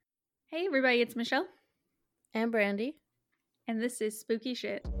Hey everybody, it's Michelle, And Brandy. and this is Spooky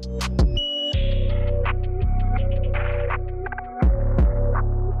Shit.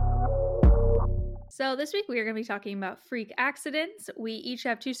 So this week we are going to be talking about freak accidents. We each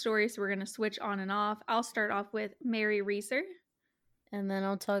have two stories, so we're going to switch on and off. I'll start off with Mary Reeser. And then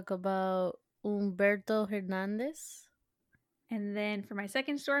I'll talk about Humberto Hernandez. And then for my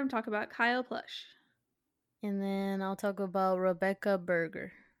second story, I'm talking about Kyle Plush. And then I'll talk about Rebecca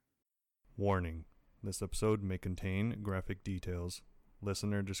Berger. Warning: this episode may contain graphic details.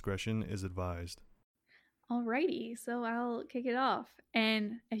 Listener discretion is advised. Alrighty, so I'll kick it off.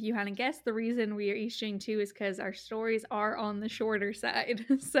 And if you hadn't guessed, the reason we are each doing two is because our stories are on the shorter side.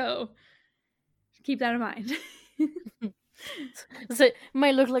 So keep that in mind. So it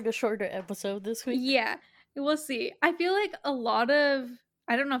might look like a shorter episode this week. Yeah, we'll see. I feel like a lot of,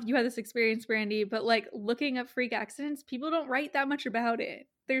 I don't know if you had this experience, Brandy, but like looking up freak accidents, people don't write that much about it.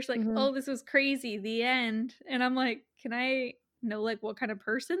 There's like, oh, this was crazy, the end. And I'm like, can I know like what kind of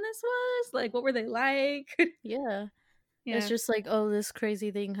person this was? Like, what were they like? Yeah. Yeah. It's just like, oh, this crazy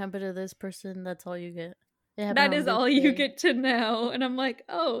thing happened to this person. That's all you get. That is all you get to know. And I'm like,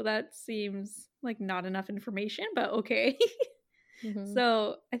 oh, that seems like not enough information, but okay.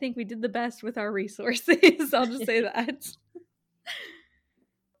 So I think we did the best with our resources. I'll just say that.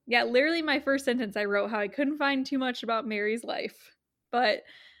 Yeah, literally my first sentence I wrote how I couldn't find too much about Mary's life. But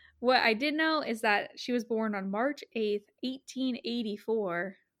what I did know is that she was born on March 8th,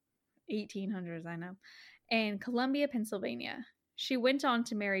 1884. 1800s, I know. In Columbia, Pennsylvania. She went on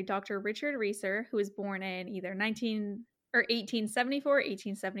to marry Dr. Richard Reeser, who was born in either 1874 or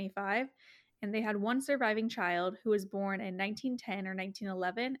 1875. And they had one surviving child who was born in 1910 or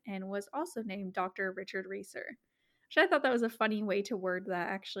 1911 and was also named Dr. Richard Reeser. Which I thought that was a funny way to word that,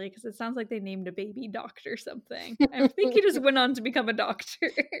 actually, because it sounds like they named a baby Doctor something. I think he just went on to become a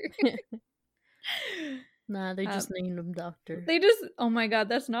doctor. Nah, they just named him Doctor. They just, oh my god,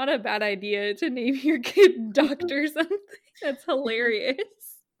 that's not a bad idea to name your kid Doctor something. That's hilarious.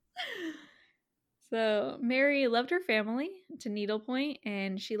 So, Mary loved her family to needlepoint,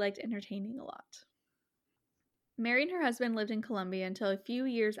 and she liked entertaining a lot. Mary and her husband lived in Columbia until a few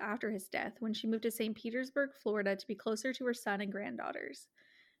years after his death, when she moved to St. Petersburg, Florida to be closer to her son and granddaughters.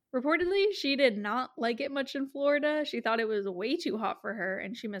 Reportedly, she did not like it much in Florida. She thought it was way too hot for her,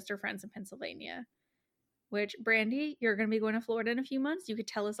 and she missed her friends in Pennsylvania. Which, Brandy, you're going to be going to Florida in a few months. You could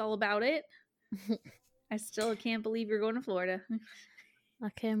tell us all about it. I still can't believe you're going to Florida. I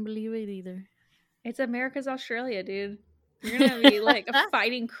can't believe it either. It's America's Australia, dude. You're going to be like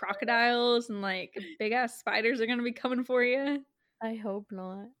fighting crocodiles and like big ass spiders are going to be coming for you. I hope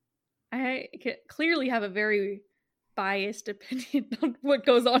not. I clearly have a very biased opinion on what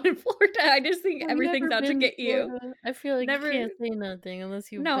goes on in Florida. I just think everything's out to get you. I feel like you can't say nothing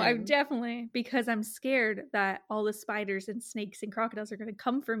unless you've No, been. I've definitely, because I'm scared that all the spiders and snakes and crocodiles are going to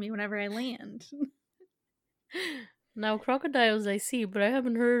come for me whenever I land. Now, crocodiles I see, but I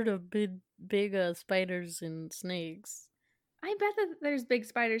haven't heard of big spiders and snakes. I bet that there's big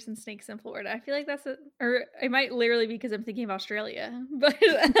spiders and snakes in Florida. I feel like that's or it might literally be because I'm thinking of Australia, but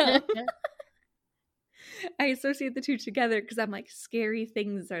I associate the two together because I'm like, scary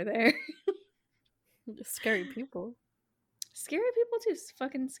things are there. Scary people. Scary people too.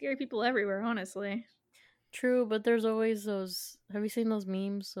 Fucking scary people everywhere, honestly. True, but there's always those. Have you seen those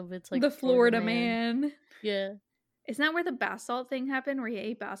memes of it's like the Florida man? Yeah. Isn't that where the bath salt thing happened? Where he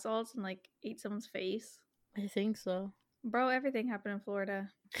ate bath salts and like ate someone's face? I think so. Bro, everything happened in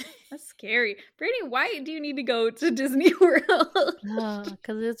Florida. That's scary. Brady, why do you need to go to Disney World?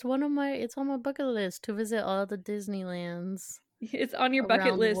 Because it's on my bucket list to visit all the Disneylands. It's on your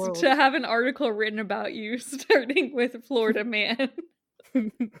bucket list to have an article written about you, starting with Florida man.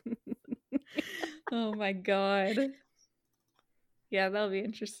 Oh my god. Yeah, that'll be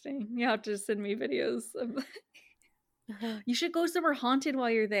interesting. You have to send me videos of You should go somewhere haunted while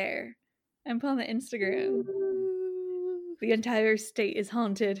you're there and put on the Instagram. The entire state is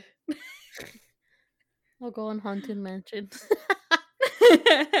haunted. I'll go on Haunted Mansion.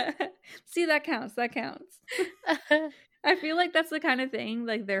 See, that counts. That counts. I feel like that's the kind of thing,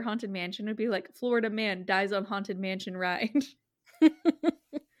 like their Haunted Mansion would be like, Florida man dies on Haunted Mansion ride.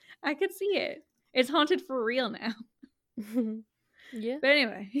 I could see it. It's haunted for real now. Yeah. But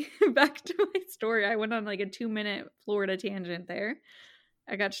anyway, back to my story. I went on like a 2-minute Florida tangent there.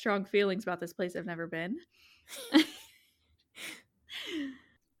 I got strong feelings about this place I've never been.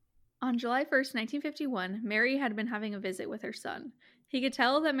 On July 1st, 1951, Mary had been having a visit with her son. He could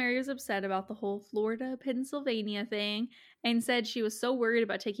tell that Mary was upset about the whole Florida, Pennsylvania thing and said she was so worried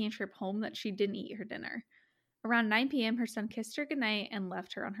about taking a trip home that she didn't eat her dinner. Around 9 p.m., her son kissed her goodnight and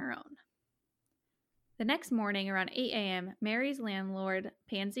left her on her own. The next morning, around 8 a.m., Mary's landlord,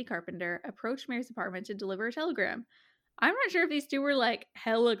 Pansy Carpenter, approached Mary's apartment to deliver a telegram. I'm not sure if these two were like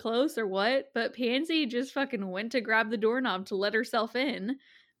hella close or what, but Pansy just fucking went to grab the doorknob to let herself in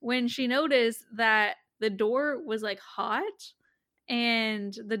when she noticed that the door was like hot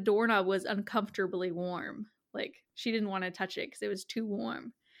and the doorknob was uncomfortably warm. Like she didn't want to touch it because it was too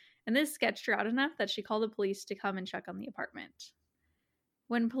warm. And this sketched her out enough that she called the police to come and check on the apartment.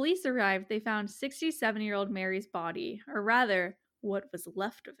 When police arrived, they found 67-year-old Mary's body, or rather, what was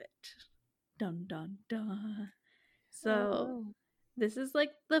left of it. Dun dun dun. So, this is like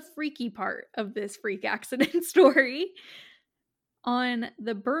the freaky part of this freak accident story. On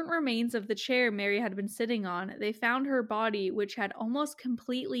the burnt remains of the chair Mary had been sitting on, they found her body, which had almost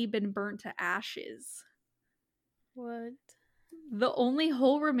completely been burnt to ashes. What? The only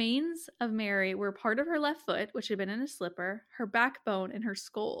whole remains of Mary were part of her left foot, which had been in a slipper, her backbone, and her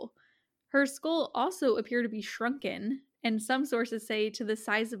skull. Her skull also appeared to be shrunken, and some sources say to the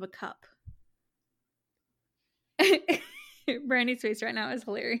size of a cup. Brandy's face right now is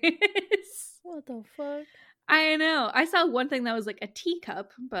hilarious. What the fuck? I know. I saw one thing that was like a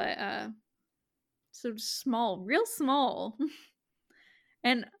teacup, but so small, real small.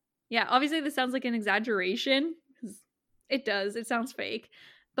 And yeah, obviously this sounds like an exaggeration. It does. It sounds fake.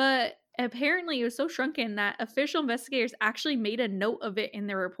 But apparently it was so shrunken that official investigators actually made a note of it in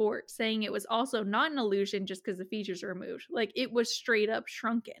their report, saying it was also not an illusion just because the features were removed. Like, it was straight up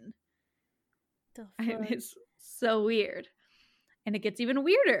shrunken. The fuck? And it's so weird. And it gets even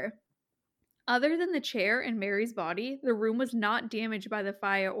weirder. Other than the chair and Mary's body, the room was not damaged by the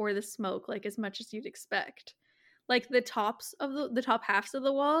fire or the smoke, like as much as you'd expect. Like the tops of the top halves of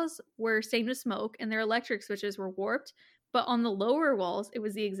the walls were stained with smoke and their electric switches were warped. But on the lower walls, it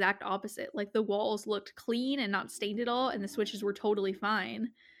was the exact opposite. Like the walls looked clean and not stained at all, and the switches were totally fine.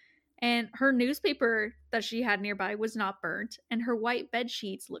 And her newspaper that she had nearby was not burnt, and her white bed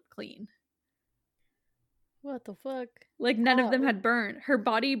sheets looked clean. What the fuck? Like none of them had burnt. Her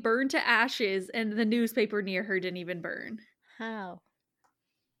body burned to ashes, and the newspaper near her didn't even burn. How?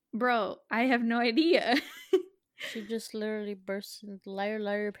 Bro, I have no idea. She just literally burst into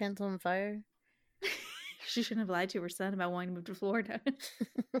liar, pants on fire. She shouldn't have lied to her son about wanting to move to Florida.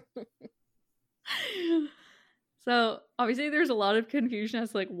 So, obviously, there's a lot of confusion as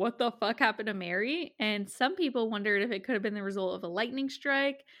to, like, what the fuck happened to Mary? And some people wondered if it could have been the result of a lightning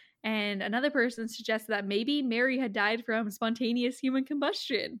strike. And another person suggested that maybe Mary had died from spontaneous human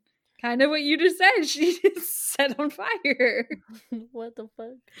combustion. Kind of what you just said. She just set on fire. What the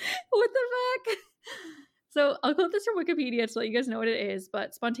fuck? What the fuck? So I'll quote this from Wikipedia to let you guys know what it is,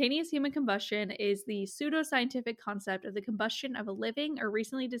 but spontaneous human combustion is the pseudoscientific concept of the combustion of a living or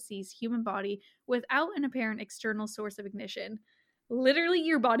recently deceased human body without an apparent external source of ignition. Literally,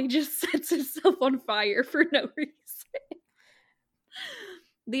 your body just sets itself on fire for no reason.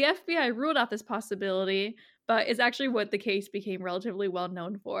 The FBI ruled out this possibility, but it's actually what the case became relatively well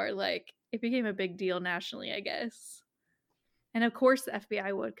known for. Like, it became a big deal nationally, I guess. And of course the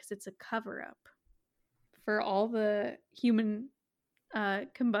FBI would, because it's a cover-up for all the human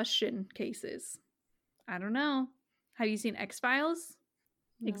combustion cases. I don't know. Have you seen X-Files?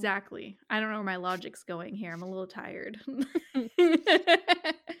 No. Exactly. I don't know where my logic's going here. I'm a little tired.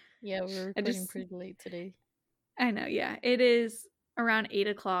 Yeah, we're recording pretty late today. I know, yeah. It is around 8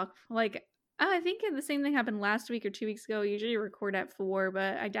 o'clock. Like, I think the same thing happened last week or 2 weeks ago. I usually record at 4,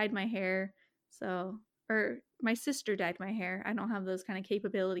 but I dyed my hair. So, or my sister dyed my hair. I don't have those kind of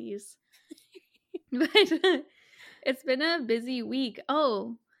capabilities. But it's been a busy week.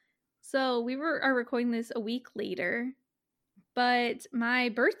 Oh, so we are recording this a week later, but my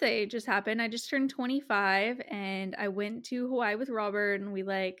birthday just happened. I just turned 25 and I went to Hawaii with Robert and we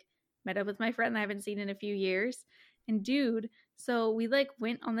like met up with my friend that I haven't seen in a few years. And dude, so we like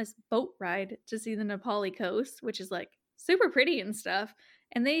went on this boat ride to see the Nepali coast, which is like super pretty and stuff.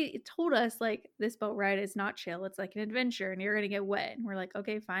 And they told us like this boat ride is not chill. It's like an adventure and you're going to get wet. And we're like,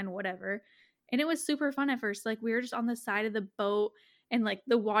 okay, fine, whatever. And it was super fun at first. Like, we were just on the side of the boat and, like,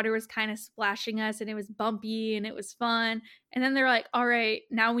 the water was kind of splashing us and it was bumpy and it was fun. And then they're like, all right,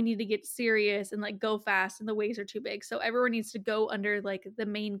 now we need to get serious and, like, go fast and the waves are too big. So everyone needs to go under, like, the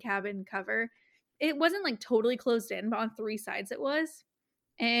main cabin cover. It wasn't, like, totally closed in, but on 3 sides it was.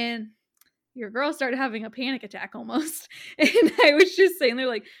 And your girl started having a panic attack almost. And I was just sitting there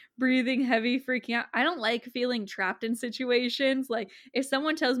like breathing heavy, freaking out. I don't like feeling trapped in situations. Like if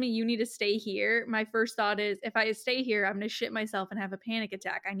someone tells me you need to stay here, my first thought is if I stay here, I'm going to shit myself and have a panic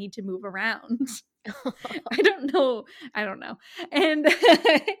attack. I need to move around. I don't know. And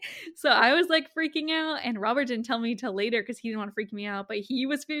so I was like freaking out, and Robert didn't tell me till later because he didn't want to freak me out, but he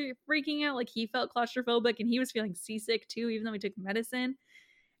was freaking out. Like, he felt claustrophobic and he was feeling seasick too, even though we took medicine.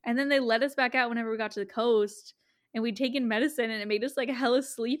 And then they let us back out whenever we got to the coast, and we'd taken medicine, and it made us like hella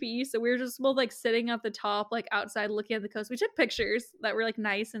sleepy. So we were just both like sitting at the top, like outside looking at the coast. We took pictures that were like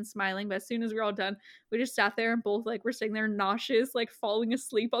nice and smiling, but as soon as we were all done, we just sat there and both like were sitting there nauseous, like falling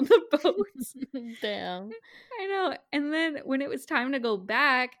asleep on the boat. Damn. I know. And then when it was time to go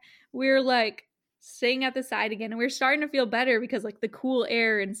back, we were like staying at the side again, and we were starting to feel better because like the cool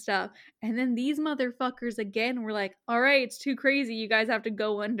air and stuff. And then these motherfuckers again were like, all right, it's too crazy, you guys have to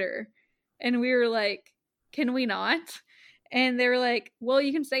go under. And we were like, can we not? And they were like, well,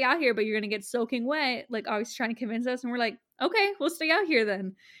 you can stay out here, but you're gonna get soaking wet, like always trying to convince us. And we're like, okay, we'll stay out here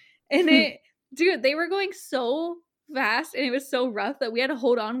then. And dude, they were going so fast and it was so rough that we had to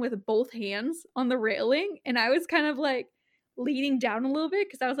hold on with both hands on the railing. And I was kind of like leaning down a little bit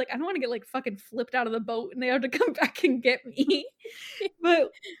because I was like, I don't want to get like fucking flipped out of the boat and they have to come back and get me.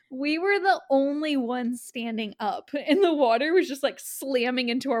 But we were the only ones standing up, and the water was just like slamming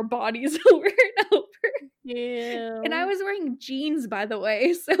into our bodies over and over. Yeah. And I was wearing jeans, by the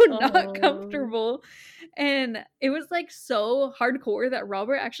way, so not comfortable. And it was like so hardcore that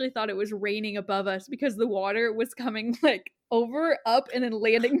Robert actually thought it was raining above us because the water was coming like over, up, and then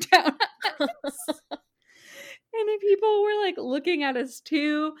landing down at us. And then people were like looking at us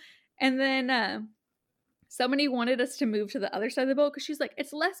too. And then somebody wanted us to move to the other side of the boat because she's like,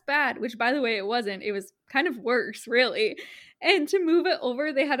 it's less bad, which by the way, it wasn't. It was kind of worse, really. And to move it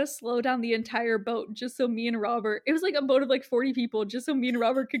over, they had to slow down the entire boat just so me and Robert, it was like a boat of like 40 people, just so me and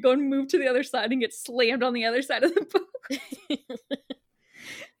Robert could go and move to the other side and get slammed on the other side of the boat. We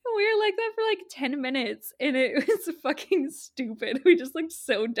were like that for like 10 minutes, and it was fucking stupid. We just looked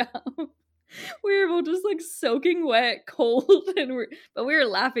so dumb. We were both just like soaking wet, cold, but we were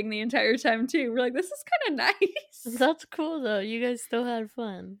laughing the entire time too. We're like, this is kind of nice. That's cool though. You guys still had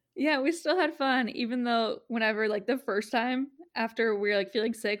fun. Yeah, we still had fun, even though whenever like the first time after we were like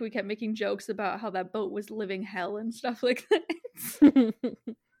feeling sick, we kept making jokes about how that boat was living hell and stuff like that.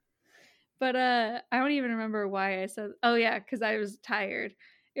 But I don't even remember why I said, oh yeah, because I was tired.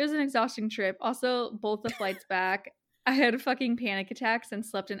 It was an exhausting trip. Also, both the flights back, I had fucking panic attacks and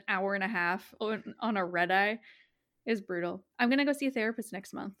slept an hour and a half on a red eye. It was brutal. I'm gonna go see a therapist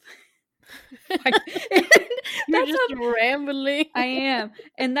next month. You're just rambling. I am.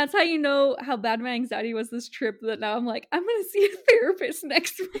 And that's how you know how bad my anxiety was this trip, that now I'm like, I'm gonna see a therapist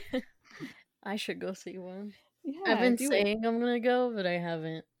next month. I should go see one. Yeah, I've been saying I'm gonna go, but I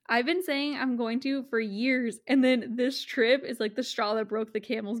haven't. I've been saying I'm going to for years, and then this trip is like the straw that broke the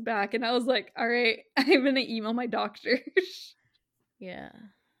camel's back, and I was like, all right, I'm gonna email my doctor. Yeah.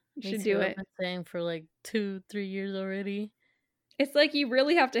 You should do it. I've been saying for like 2-3 years already. It's like you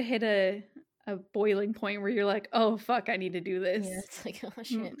really have to hit a boiling point where you're like, oh fuck, I need to do this. Yeah, it's like, oh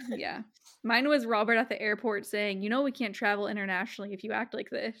shit. Yeah. Mine was Robert at the airport saying, you know, we can't travel internationally if you act like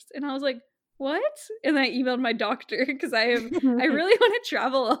this. And I was like, what? And I emailed my doctor because I really want to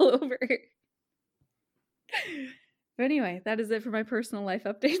travel all over. But anyway, that is it for my personal life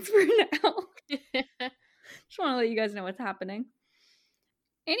updates for now. Just want to let you guys know what's happening.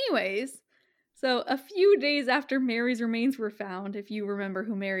 Anyways, so a few days after Mary's remains were found, if you remember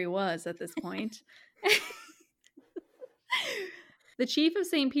who Mary was at this point, the chief of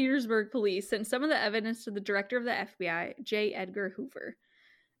St. Petersburg police sent some of the evidence to the director of the FBI, J. Edgar Hoover.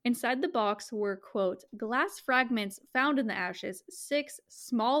 Inside the box were, quote, glass fragments found in the ashes, 6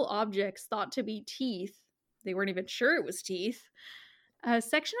 small objects thought to be teeth. They weren't even sure it was teeth. A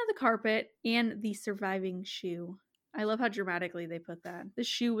section of the carpet, and the surviving shoe. I love how dramatically they put that. The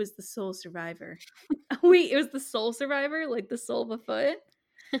shoe was the sole survivor. Wait, it was the sole survivor? Like the sole of a foot?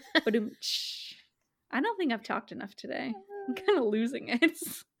 But I don't think I've talked enough today. I'm kind of losing it.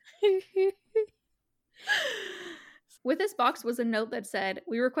 With this box was a note that said,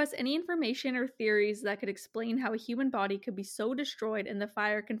 we request any information or theories that could explain how a human body could be so destroyed and the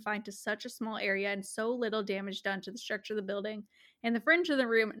fire confined to such a small area and so little damage done to the structure of the building and the furniture of the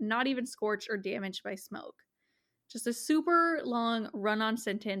room not even scorched or damaged by smoke. Just a super long run-on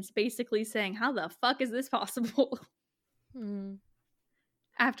sentence basically saying, how the fuck is this possible?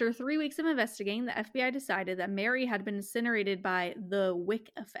 After 3 weeks of investigating, the FBI decided that Mary had been incinerated by the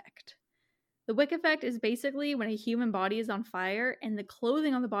wick effect. The wick effect is basically when a human body is on fire and the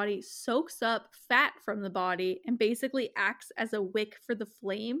clothing on the body soaks up fat from the body and basically acts as a wick for the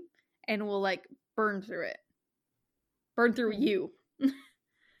flame and will like burn through it. Burn through you.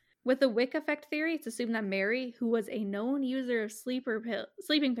 With the Wick effect theory, it's assumed that Mary, who was a known user of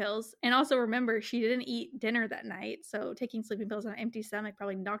sleeping pills, and also remember, she didn't eat dinner that night, so taking sleeping pills on an empty stomach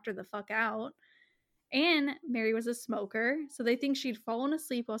probably knocked her the fuck out. And Mary was a smoker, so they think she'd fallen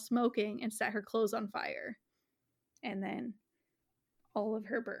asleep while smoking and set her clothes on fire. And then all of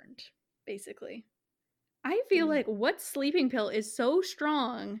her burned, basically. I feel like what sleeping pill is so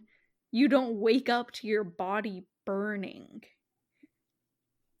strong you don't wake up to your body burning?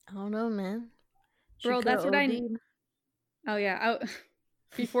 I don't know, man. Bro, that's what Oh, yeah.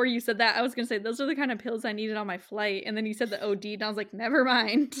 Before you said that, I was going to say, those are the kind of pills I needed on my flight. And then you said the OD, and I was like, never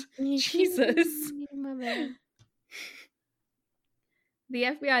mind. Jesus. My bad. The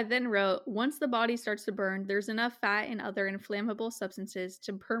FBI then wrote, once the body starts to burn, there's enough fat and other inflammable substances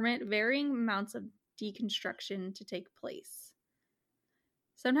to permit varying amounts of deconstruction to take place.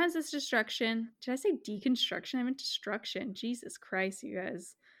 Sometimes this destruction, did I say deconstruction? I meant destruction. Jesus Christ, you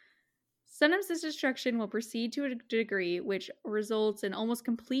guys. Sometimes this destruction will proceed to a degree which results in almost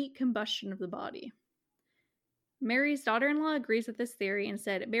complete combustion of the body. Mary's daughter-in-law agrees with this theory and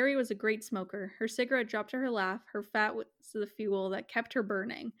said Mary was a great smoker. Her cigarette dropped to her lap. Her fat was the fuel that kept her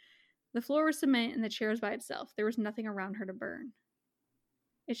burning. The floor was cement and the chair was by itself. There was nothing around her to burn.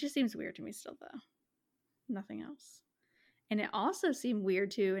 It just seems weird to me still, though. Nothing else. And it also seemed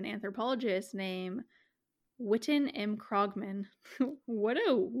weird to an anthropologist named Witten M. Krogman. What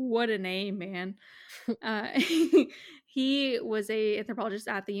a name, man. He was an anthropologist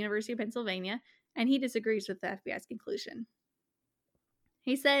at the University of Pennsylvania, and he disagrees with the FBI's conclusion.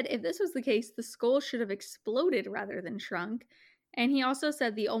 He said if this was the case, the skull should have exploded rather than shrunk. And he also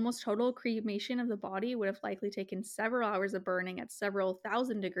said the almost total cremation of the body would have likely taken several hours of burning at several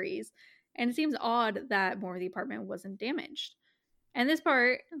thousand degrees. And it seems odd that more of the apartment wasn't damaged. And this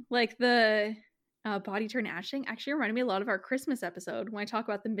part, like the body turn ashing, actually reminded me a lot of our Christmas episode when I talk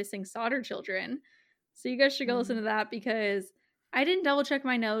about the missing Sodder children. So you guys should go listen to that, because I didn't double check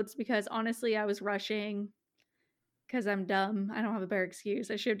my notes because honestly I was rushing because I'm dumb. I don't have a better excuse.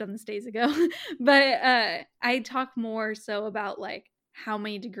 I should have done this days ago. But I talk more so about like how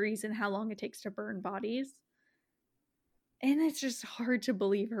many degrees and how long it takes to burn bodies. And it's just hard to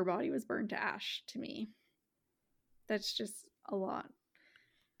believe her body was burned to ash to me. That's just a lot.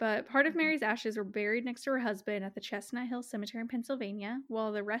 But part of Mary's ashes were buried next to her husband at the Chestnut Hill Cemetery in Pennsylvania,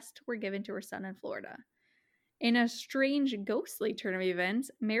 while the rest were given to her son in Florida. In a strange, ghostly turn of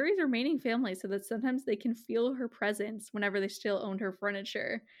events, Mary's remaining family said that sometimes they can feel her presence whenever they still owned her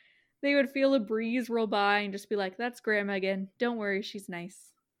furniture. They would feel a breeze roll by and just be like, that's Grandma again. Don't worry, she's nice.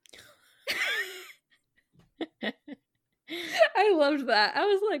 I loved that. I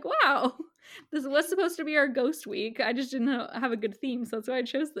was like, wow, this was supposed to be our ghost week. I just didn't have a good theme, so that's why I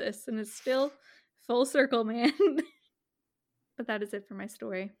chose this. And it's still full circle, man. But that is it for my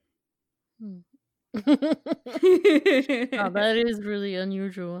story. Oh, that is really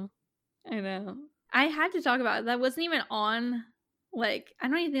unusual. I know. I had to talk about it. That wasn't even on, like, I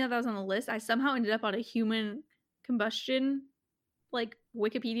don't even think that was on the list. I somehow ended up on a human combustion, like,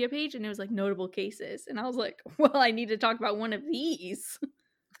 Wikipedia page, and it was like notable cases. And I was like, well, I need to talk about one of these.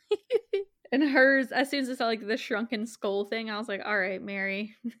 And hers, as soon as I saw like the shrunken skull thing, I was like, all right,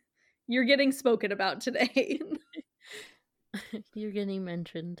 Mary, you're getting spoken about today. You're getting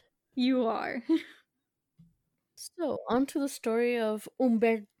mentioned. You are. So, on to the story of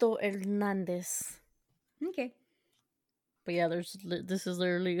Humberto Hernandez. Okay. But yeah, this is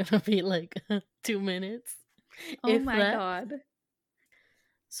literally gonna be like 2 minutes. Oh my god.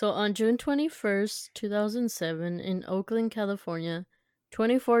 So on June 21st, 2007, in Oakland, California,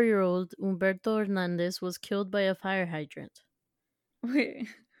 24-year-old Humberto Hernandez was killed by a fire hydrant. Wait.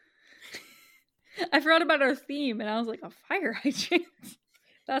 I forgot about our theme, and I was like, a fire hydrant?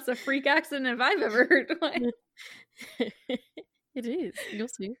 That's a freak accident if I've ever heard one. It is. You'll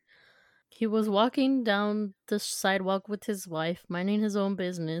see. He was walking down the sidewalk with his wife, minding his own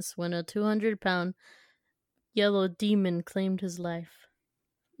business, when a 200-pound yellow demon claimed his life.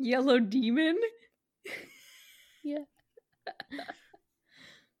 Yellow demon? Yeah.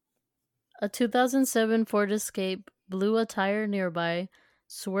 A 2007 Ford Escape blew a tire nearby,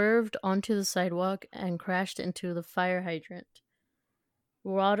 swerved onto the sidewalk, and crashed into the fire hydrant.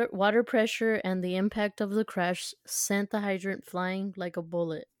 Water pressure and the impact of the crash sent the hydrant flying like a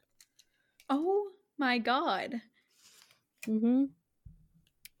bullet. Oh my god. Mm-hmm.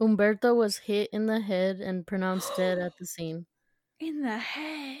 Humberto was hit in the head and pronounced dead at the scene. In the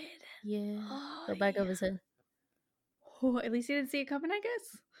head? Yeah, the back of his head. Oh, at least he didn't see it coming, I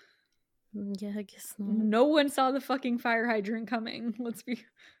guess? Yeah, I guess not. No one saw the fucking fire hydrant coming. Let's be...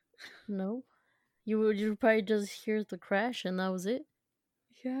 No. You would probably just hear the crash and that was it.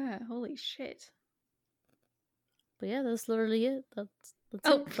 Yeah, holy shit. But yeah, that's literally it. That's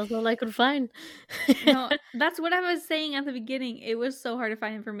Oh. it. That's all I could find. No, that's what I was saying at the beginning. It was so hard to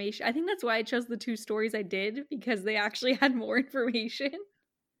find information. I think that's why I chose the 2 stories I did, because they actually had more information.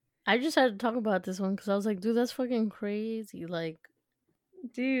 I just had to talk about this one because I was like, dude, that's fucking crazy. Like,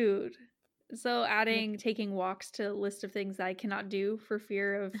 Dude. So adding taking walks to a list of things I cannot do for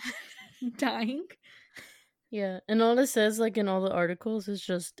fear of dying. yeah. And all it says, like, in all the articles is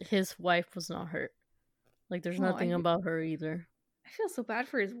just his wife was not hurt. Like, there's Oh, nothing about her either. I feel so bad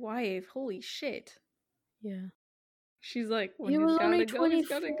for his wife. Holy shit. Yeah. She's like, when He he's was gotta only go, he's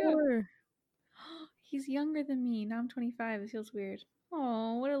gotta go. 24. He's younger than me. Now I'm 25. It feels weird.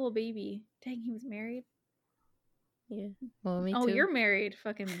 Oh, what a little baby. Dang, he was married. Yeah. Well, me Oh, too. you're married.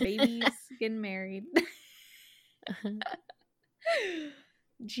 Fucking babies getting married.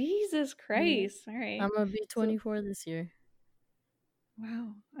 Jesus Christ. All right. I'm gonna be 24 this year.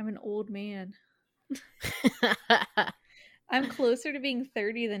 Wow. I'm an old man. I'm closer to being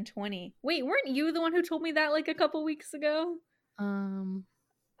 30 than 20. Wait, weren't you the one who told me that like a couple weeks ago?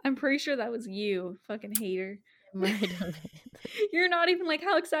 I'm pretty sure that was you, fucking hater. Might have been. You're not even like,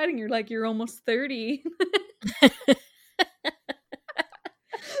 how exciting. You're like, you're almost 30.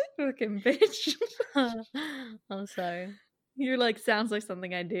 Fucking bitch. I'm sorry. You're like, sounds like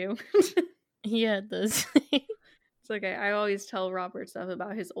something I do. Yeah, it does. It's okay. I always tell Robert stuff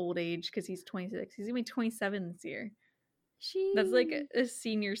about his old age because he's 26. He's gonna be 27 this year. That's like a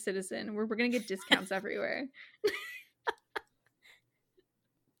senior citizen. We're gonna get discounts everywhere.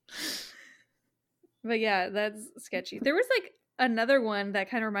 But yeah, that's sketchy. There was like another one that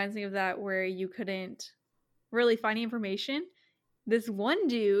kind of reminds me of that where you couldn't really find any information. This one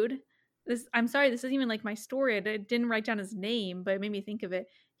dude, I'm sorry, this isn't even like my story. I didn't write down his name, but it made me think of it.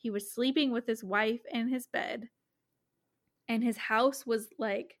 He was sleeping with his wife in his bed, and his house was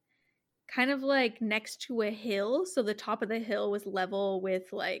like kind of like next to a hill, so the top of the hill was level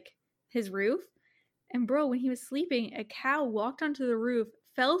with like his roof. And bro, when he was sleeping, a cow walked onto the roof,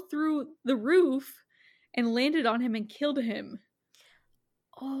 fell through the roof, and landed on him and killed him.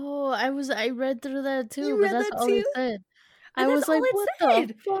 Oh, I read through that too, You but read that's that all too? it said. And I was like, what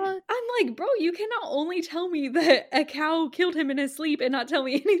the fuck? I'm like, bro, you cannot only tell me that a cow killed him in his sleep and not tell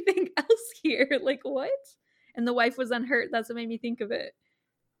me anything else here. Like, what? And the wife was unhurt. That's what made me think of it.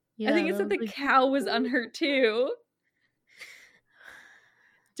 Yeah, I think it said the cow was unhurt too.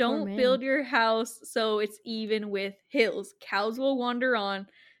 Don't build your house so it's even with hills. Cows will wander on,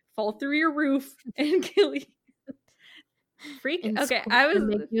 fall through your roof, and kill you. Freak. Okay, I was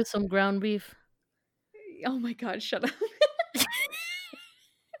make you some ground beef. Oh my god, shut up.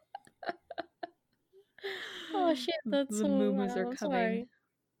 Oh shit, that's the so moo-moos are I'm coming. sorry.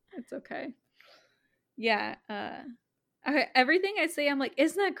 It's okay. Yeah, everything I say, I'm like,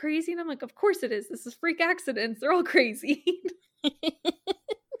 isn't that crazy? And I'm like, of course it is. This is freak accidents. They're all crazy.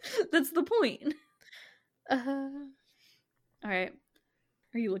 That's the point. All right.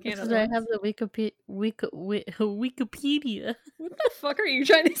 Are you looking at it? I have the Wikipedia. What the fuck are you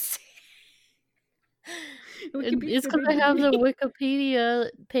trying to say? It's because I have the Wikipedia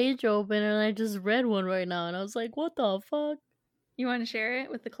page open and I just read one right now and I was like, what the fuck? You want to share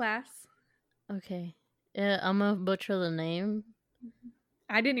it with the class? Okay. Yeah, I'm gonna butcher the name.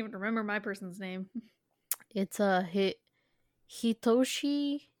 I didn't even remember my person's name. It's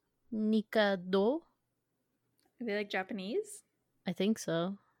Hitoshi Nikado. Are they like Japanese? I think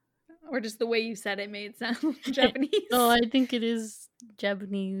so. Or just the way you said it made it sound Japanese? No, I think it is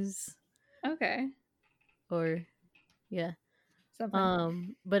Japanese. Okay. Or, yeah.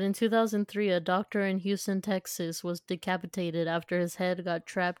 Something. But in 2003, a doctor in Houston, Texas was decapitated after his head got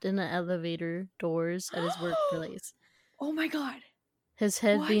trapped in the elevator doors at his workplace. Oh my god. His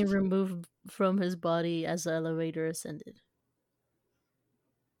head being removed from his body as the elevator ascended.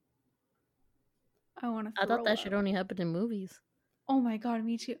 I thought that should only happen in movies. Oh my god,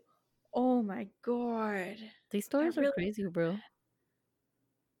 me too. Oh my god. These stories are crazy, bro.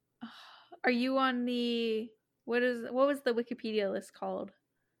 Are you on the what was the Wikipedia list called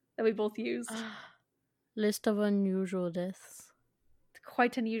that we both used? List of unusual deaths.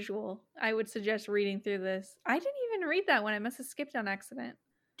 Quite unusual. I would suggest reading through this. I didn't even read that one. I must have skipped on accident.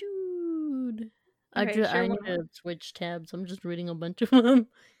 Dude. Okay, I need to switch tabs. I'm just reading a bunch of them.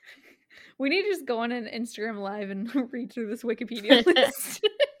 We need to just go on an Instagram live and read through this Wikipedia list.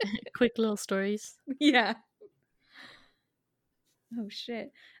 Quick little stories. Yeah. Oh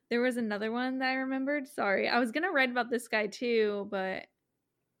shit. There was another one that I remembered. Sorry. I was going to write about this guy too, but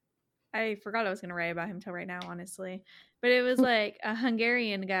I forgot I was going to write about him till right now, honestly. But it was like a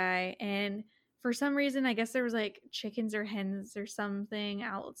Hungarian guy, and for some reason, I guess there was like chickens or hens or something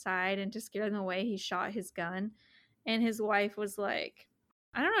outside, and to scare them away, he shot his gun. And his wife was like,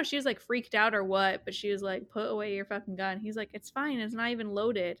 I don't know if she was like freaked out or what, but she was like, put away your fucking gun. He's like, it's fine, it's not even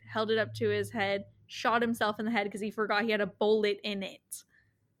loaded. Held it up to his head, shot himself in the head because he forgot he had a bullet in it.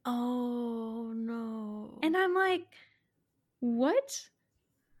 Oh no. And I'm like, what?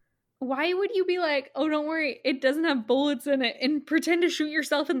 Why would you be like, oh, don't worry, it doesn't have bullets in it, and pretend to shoot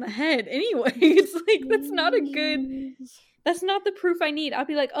yourself in the head anyway? It's like, that's not a good, that's not the proof I need. I'll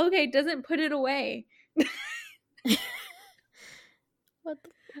be like, okay, doesn't put it away. What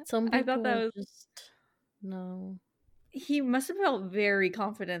some people I thought that was just no. He must have felt very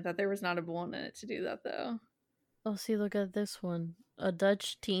confident that there was not a bullet in it to do that, though. Oh, see, look at this one. A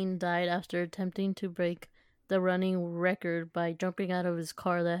Dutch teen died after attempting to break the running record by jumping out of his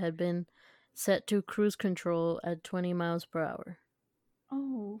car that had been set to cruise control at 20 miles per hour.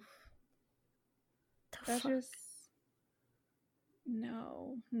 Oh, The that fuck? just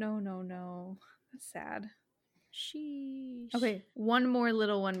no. That's sad. Sheesh. Okay, one more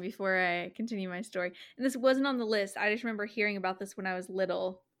little one before I continue my story. And this wasn't on the list. I just remember hearing about this when I was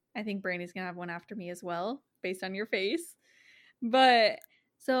little. I think Brandy's gonna have one after me as well, based on your face. But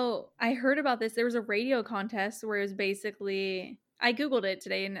so I heard about this. There was a radio contest where it was basically, I googled it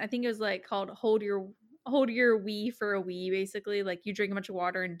today, and I think it was like called hold your wee for a wee. Basically, like you drink a bunch of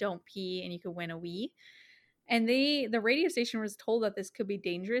water and don't pee, and you could win a wee. And the radio station was told that this could be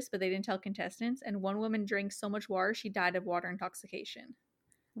dangerous, but they didn't tell contestants. And one woman drank so much water, she died of water intoxication.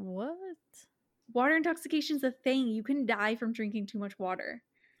 What? Water intoxication is a thing. You can die from drinking too much water.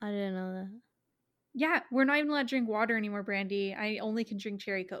 I didn't know that. Yeah, we're not even allowed to drink water anymore, Brandy. I only can drink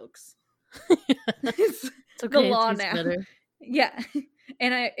cherry Cokes. It's The okay. law It tastes now. better. Yeah,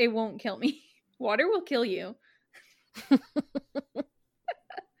 and it won't kill me. Water will kill you.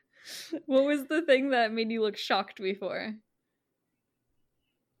 What was the thing that made you look shocked before?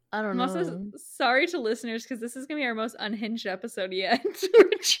 I don't I'm know. also sorry to listeners because this is gonna be our most unhinged episode yet.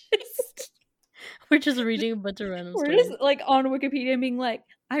 We're just reading a bunch of random We're stories. just like on Wikipedia being like,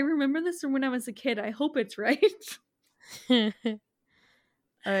 I remember this from when I was a kid. I hope it's right. Alright,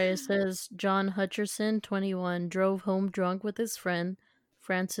 it says John Hutcherson, 21, drove home drunk with his friend,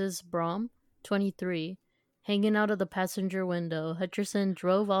 Francis Brom, 23, hanging out of the passenger window. Hutcherson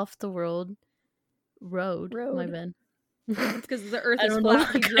drove off the road. My bad. It's because the earth I is don't know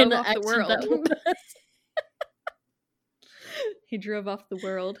flat. He what drove kind of off the accent that world. was. He drove off the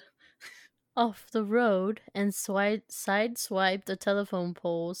world. Off the road and sideswiped a telephone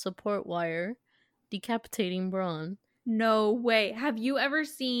pole support wire, decapitating Braun. No way. Have you ever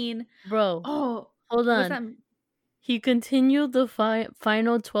seen? Bro, Oh, hold what's on. that? He continued the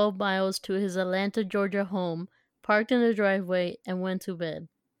final 12 miles to his Atlanta, Georgia home, parked in the driveway, and went to bed.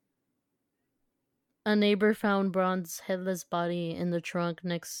 A neighbor found Braun's headless body in the trunk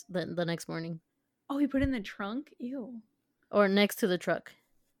the next morning. Oh, he put it in the trunk? Ew. Or next to the truck.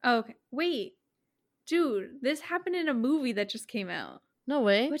 Oh, okay. Wait. Dude, this happened in a movie that just came out. No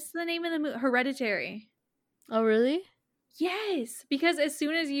way. What's the name of the movie? Hereditary. Oh, really? Yes, because as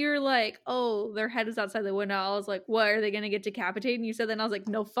soon as you're like, oh, their head is outside the window, I was like, what, are they going to get decapitated? And you said that, and I was like,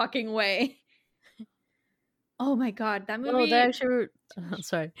 no fucking way. Oh my god, that movie. Oh, that actually...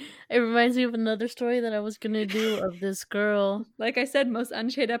 sorry. It reminds me of another story that I was going to do of this girl. Like I said, most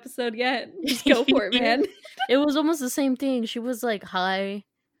unshade episode yet. Just go for it, man. It was almost the same thing. She was like high.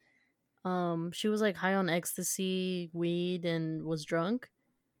 She was like high on ecstasy, weed, and was drunk.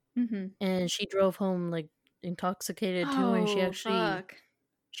 Mm-hmm. And she drove home like intoxicated too, and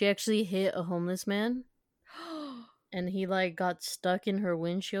she actually hit a homeless man, and he like got stuck in her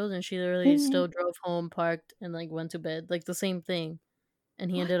windshield, and she literally still drove home, parked, and like went to bed, like the same thing, and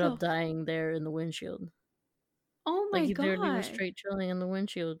he ended up dying there in the windshield. Oh my god! Like he god! literally was straight chilling in the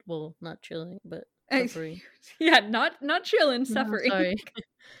windshield. Well, not chilling, but suffering. Yeah, not chilling, suffering. No, sorry,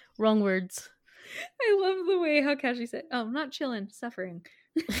 wrong words. I love the way how Kashi said, "Oh, not chilling, suffering."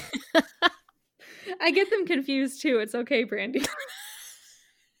 I get them confused too. It's okay, Brandy.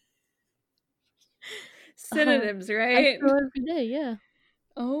 Synonyms, right? I feel every day, yeah.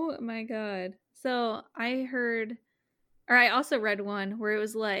 Oh my god. So I also read one where it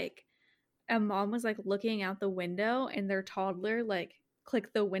was like a mom was like looking out the window and their toddler like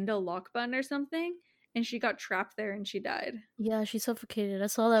clicked the window lock button or something, and she got trapped there and she died. Yeah, she suffocated. I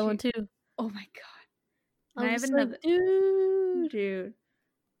saw that one too. Oh my god. I And I have was another like, dude.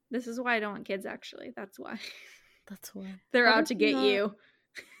 This is why I don't want kids, actually. That's why. That's why. They're How out did to you get not- you.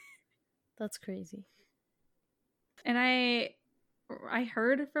 That's crazy. And I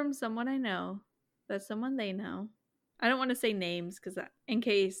heard from someone I know that someone they know. I don't want to say names because in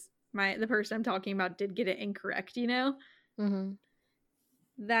case the person I'm talking about did get it incorrect, you know? Mm-hmm.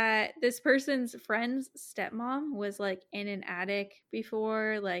 That this person's friend's stepmom was like in an attic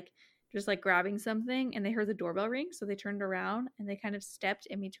before, like just like grabbing something, and they heard the doorbell ring, so they turned around and they kind of stepped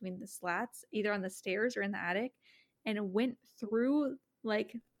in between the slats, either on the stairs or in the attic, and went through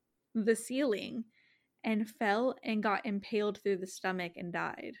like the ceiling and fell and got impaled through the stomach and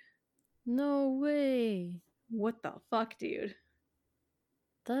died. No way. What the fuck, dude?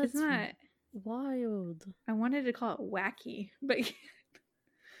 That's Isn't that wild. I wanted to call it wacky, but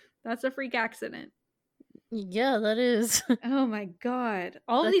that's a freak accident. Yeah, that is. Oh my god.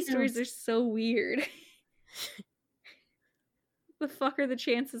 All of That these stories sounds- are so weird. The fuck are the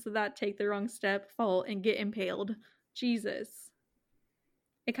chances of that take the wrong step, fall, and get impaled? Jesus.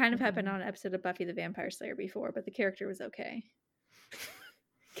 It kind of happened on an episode of Buffy the Vampire Slayer before, but the character was okay.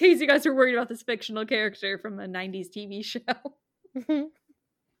 In case you guys were worried about this fictional character from a 90s TV show.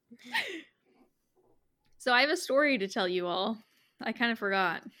 So I have a story to tell you all. I kind of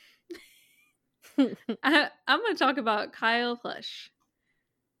forgot. I'm going to talk about Kyle Plush.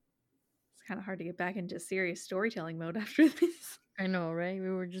 It's kind of hard to get back into serious storytelling mode after this. I know, right? We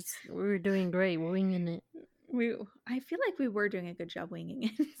were doing great. We're winging it. I feel like we were doing a good job winging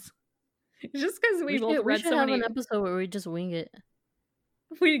it. Just because we both we read should so have many. an episode where we just wing it.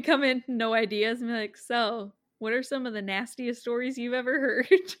 We'd come in, no ideas, and be like, so, what are some of the nastiest stories you've ever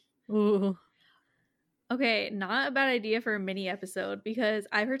heard? Ooh. Okay, not a bad idea for a mini episode, because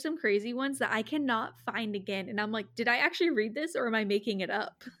I've heard some crazy ones that I cannot find again. And I'm like, did I actually read this or am I making it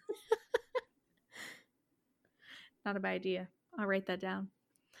up? Not a bad idea. I'll write that down.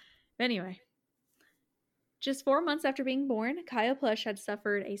 But anyway, just 4 months after being born, Kyle Plush had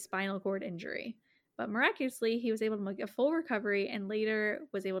suffered a spinal cord injury. But miraculously, he was able to make a full recovery and later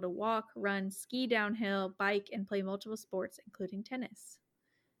was able to walk, run, ski downhill, bike, and play multiple sports, including tennis.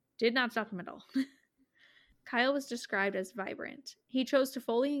 Did not stop him at all. Kyle was described as vibrant. He chose to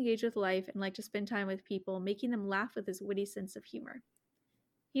fully engage with life and liked to spend time with people, making them laugh with his witty sense of humor.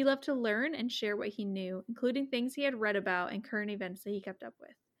 He loved to learn and share what he knew, including things he had read about and current events that he kept up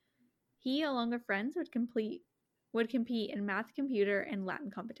with. He, along with friends, would compete in math, computer, and Latin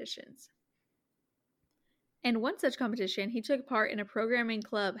competitions. In one such competition, he took part in a programming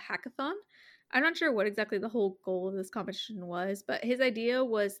club hackathon. I'm not sure what exactly the whole goal of this competition was, but his idea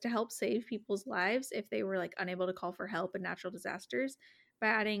was to help save people's lives if they were unable to call for help in natural disasters by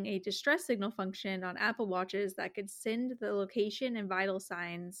adding a distress signal function on Apple Watches that could send the location and vital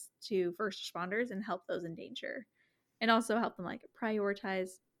signs to first responders and help those in danger. And also help them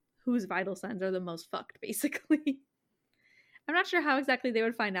prioritize whose vital signs are the most fucked, basically. I'm not sure how exactly they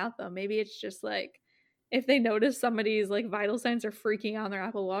would find out though. Maybe it's just if they notice somebody's vital signs are freaking out on their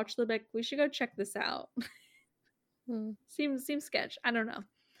Apple Watch, they'll be like, we should go check this out. Seems sketch. I don't know.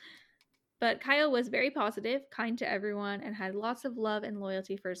 But Kyle was very positive, kind to everyone, and had lots of love and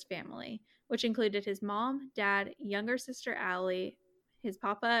loyalty for his family, which included his mom, dad, younger sister Allie, his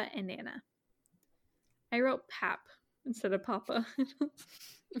papa, and Nana. I wrote Pap instead of Papa.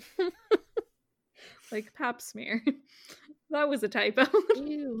 Like Pap smear. That was a typo.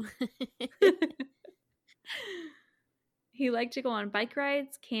 Ew. He liked to go on bike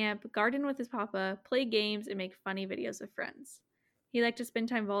rides, camp, garden with his papa, play games, and make funny videos with friends. He liked to spend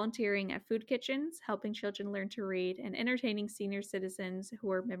time volunteering at food kitchens, helping children learn to read, and entertaining senior citizens who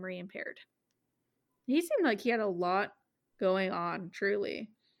were memory impaired. He seemed like he had a lot going on, truly.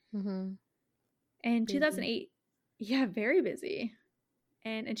 Mm-hmm. In Busy. 2008, yeah, very busy.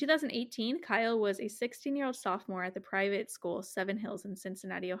 And in 2018, Kyle was a 16-year-old sophomore at the private school Seven Hills in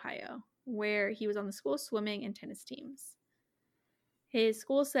Cincinnati, Ohio, where he was on the school swimming and tennis teams. His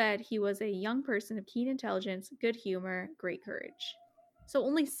school said he was a young person of keen intelligence, good humor, great courage. So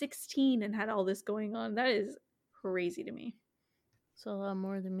only 16 and had all this going on. That is crazy to me. It's a lot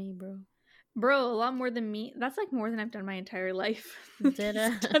more than me, bro. Bro, a lot more than me. That's more than I've done my entire life. Dead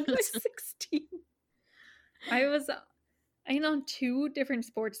Done by ass. 16. I was, 2 different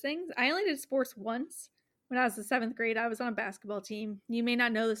sports things. I only did sports once. When I was in 7th grade, I was on a basketball team. You may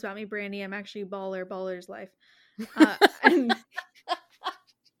not know this about me, Brandy. I'm actually a baller. Baller's life. And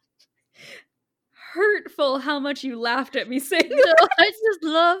hurtful how much you laughed at me saying No, that. I just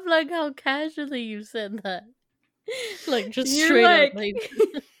love how casually you said that. Just You're straight up.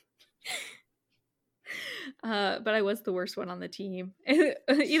 But I was the worst one on the team.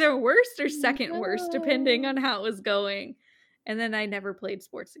 Either worst or second worst, depending on how it was going. And then I never played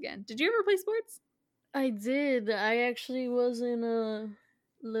sports again. Did you ever play sports? I did. I actually was in a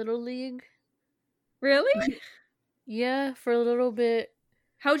little league. Really? Yeah, for a little bit.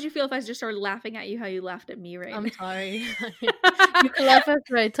 How would you feel if I just started laughing at you how you laughed at me right I'm now? sorry. You can laugh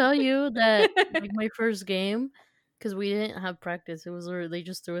after I tell you that, like, my first game, because we didn't have practice. It was they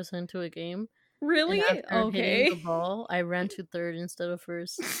just threw us into a game. Really? And after hitting the Okay. ball, I ran to third instead of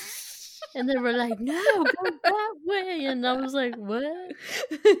first. And they were like, "No, go that way." And I was like, "What?"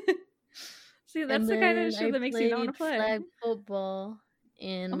 See, that's And the kind of then shit I that makes you not want to played play. flag football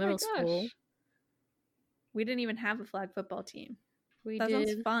in Oh my middle school. gosh. We didn't even have a flag football team. We That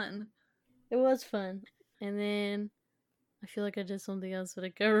sounds did. fun. It was fun. And then I feel like I did something else, but I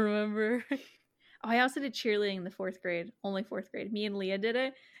can't remember. Oh, I also did cheerleading in the 4th grade. Only 4th grade. Me and Leah did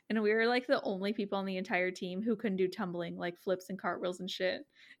it. And we were like the only people on the entire team who couldn't do tumbling, like flips and cartwheels and shit.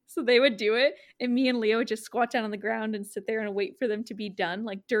 So they would do it. And me and Leah would just squat down on the ground and sit there and wait for them to be done.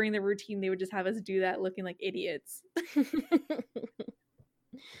 Like during the routine, they would just have us do that looking like idiots.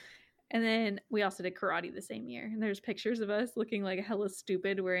 And then we also did karate the same year. And there's pictures of us looking like hella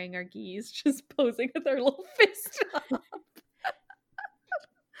stupid wearing our gis, just posing with our little fist up.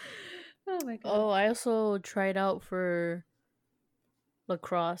 Oh my god. Oh, I also tried out for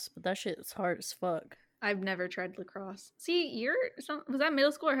lacrosse, but that shit is hard as fuck. I've never tried lacrosse. See, was that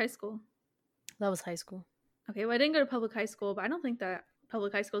middle school or high school? That was high school. Okay, well, I didn't go to public high school, but I don't think that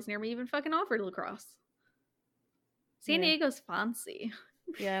public high schools near me even fucking offered lacrosse. San Diego's fancy.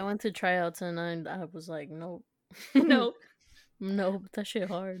 Yeah, I went to tryouts and I was like, nope. Nope. Nope, that shit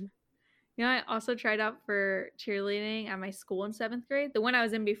hard. You know, I also tried out for cheerleading at my school in 7th grade. The one I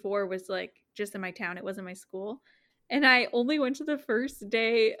was in before was like just in my town. It wasn't my school. And I only went to the first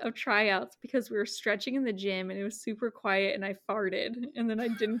day of tryouts because we were stretching in the gym and it was super quiet and I farted. And then I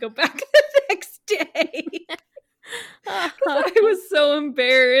didn't go back the next day. I was so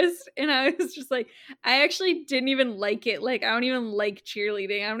embarrassed. And I was just like, I actually didn't even like it. Like, I don't even like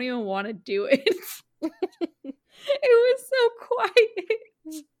cheerleading. I don't even want to do it. It was so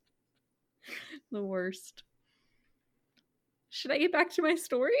quiet. The worst. Should I get back to my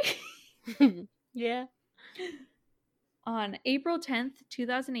story? Yeah. On April 10th,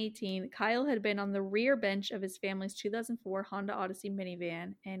 2018, Kyle had been on the rear bench of his family's 2004 Honda Odyssey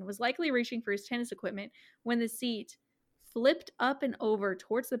minivan and was likely reaching for his tennis equipment when the seat flipped up and over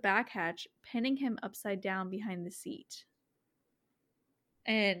towards the back hatch, pinning him upside down behind the seat.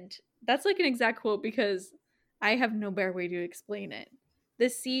 And that's like an exact quote because I have no better way to explain it. The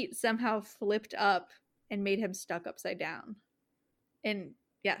seat somehow flipped up and made him stuck upside down. And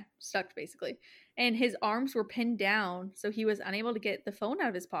yeah, stuck basically. And his arms were pinned down, so he was unable to get the phone out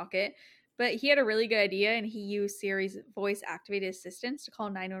of his pocket. But he had a really good idea, and he used Siri's voice-activated assistants to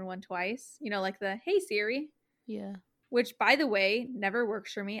call 911 twice. You know, like the, "Hey, Siri." Yeah. Which, by the way, never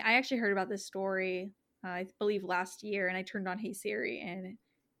works for me. I actually heard about this story, I believe, last year, and I turned on Hey Siri, and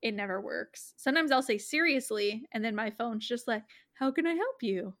it never works. Sometimes I'll say, "Seriously," and then my phone's just like, "How can I help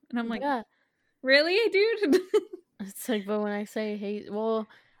you?" And I'm like, yeah. Really, dude? It's like, but when I say, hey, well,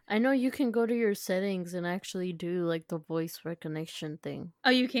 I know you can go to your settings and actually do like the voice recognition thing. Oh,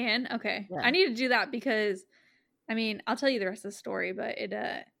 you can? Okay. Yeah. I need to do that because, I mean, I'll tell you the rest of the story, but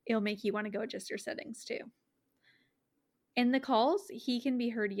it'll make you want to go adjust your settings too. In the calls, he can be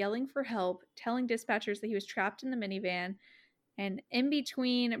heard yelling for help, telling dispatchers that he was trapped in the minivan, and in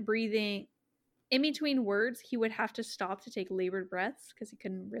between words, he would have to stop to take labored breaths because he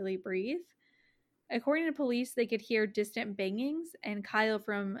couldn't really breathe. According to police, they could hear distant bangings and Kyle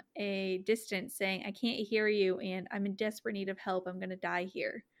from a distance saying, "I can't hear you and I'm in desperate need of help. I'm going to die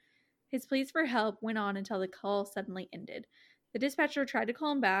here." His pleas for help went on until the call suddenly ended. The dispatcher tried to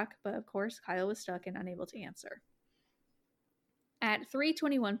call him back, but of course, Kyle was stuck and unable to answer. At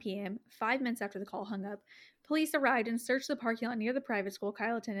 3:21 p.m., 5 minutes after the call hung up, police arrived and searched the parking lot near the private school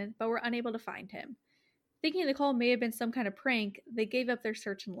Kyle attended, but were unable to find him. Thinking the call may have been some kind of prank, they gave up their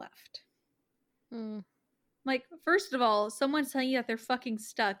search and left. Like, first of all, someone's telling you that they're fucking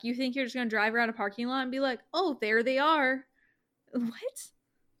stuck. You think you're just gonna drive around a parking lot and be like, "Oh, there they are." What?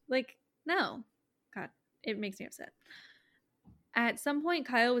 Like, no. God, it makes me upset. At some point,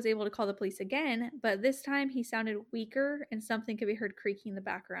 Kyle was able to call the police again, but this time he sounded weaker and something could be heard creaking in the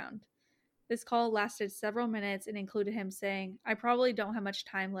background. This call lasted several minutes and included him saying, "I probably don't have much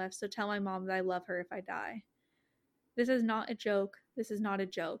time left, so tell my mom that I love her if I die. This is not a joke. This is not a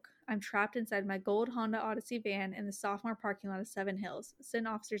joke. I'm trapped inside my gold Honda Odyssey van in the sophomore parking lot of Seven Hills. Send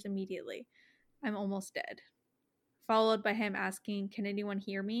officers immediately. I'm almost dead." Followed by him asking, "Can anyone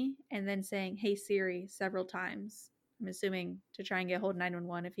hear me?" And then saying, "Hey Siri," several times. I'm assuming to try and get hold of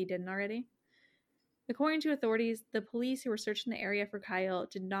 911 if he didn't already. According to authorities, the police who were searching the area for Kyle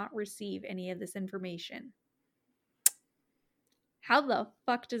did not receive any of this information. How the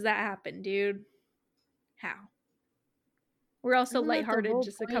fuck does that happen, dude? How? We're also lighthearted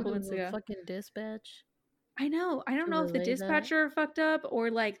just a couple minutes ago. Fucking dispatch. I know. I don't to know if the relay that. dispatcher fucked up or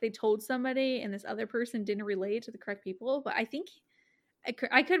like they told somebody and this other person didn't relay it to the correct people. But I think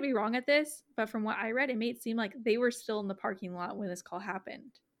I could be wrong at this, but from what I read, it made it seem like they were still in the parking lot when this call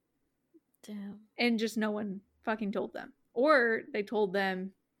happened. Damn. And just no one fucking told them. Or they told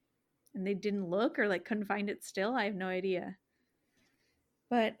them and they didn't look or like couldn't find it still. I have no idea.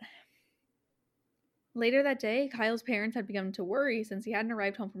 But later that day, Kyle's parents had begun to worry since he hadn't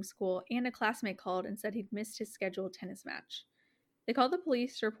arrived home from school, and a classmate called and said he'd missed his scheduled tennis match. They called the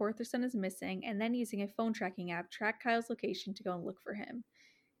police to report their son is missing, and then using a phone tracking app, tracked Kyle's location to go and look for him.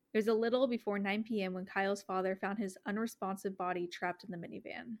 It was a little before 9 p.m. when Kyle's father found his unresponsive body trapped in the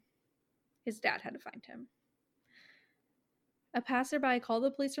minivan. His dad had to find him. A passerby called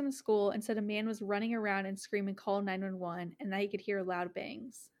the police from the school and said a man was running around and screaming "Call 911" and that he could hear loud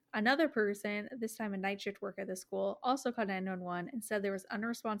bangs. Another person, this time a night shift worker at the school, also called 911 and said there was an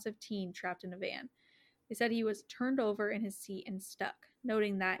unresponsive teen trapped in a van. They said he was turned over in his seat and stuck,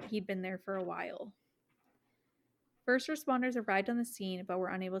 noting that he'd been there for a while. First responders arrived on the scene but were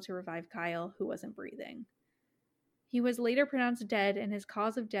unable to revive Kyle, who wasn't breathing. He was later pronounced dead, and his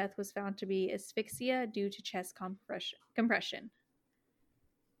cause of death was found to be asphyxia due to chest compression.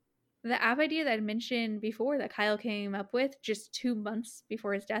 The app idea that I mentioned before that Kyle came up with just 2 months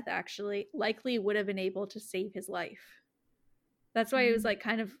before his death actually likely would have been able to save his life. That's why it was like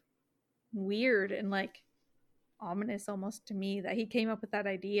kind of weird and like ominous almost to me that he came up with that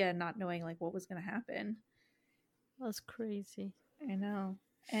idea not knowing like what was going to happen. That's crazy. I know.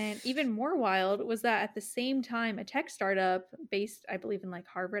 And even more wild was that at the same time, a tech startup based, I believe, in like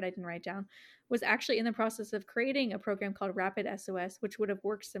Harvard, I didn't write down, was actually in the process of creating a program called Rapid SOS, which would have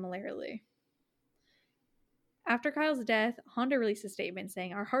worked similarly. After Kyle's death, Honda released a statement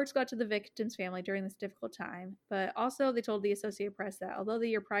saying, "Our hearts go out to the victim's family during this difficult time." But also, they told the Associated Press that although the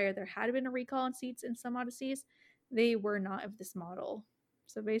year prior there had been a recall on seats in some Odysseys, they were not of this model.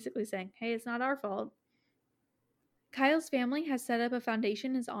 So basically saying, hey, it's not our fault. Kyle's family has set up a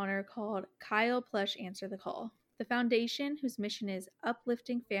foundation in his honor called Kyle Plush Answer the Call. The foundation, whose mission is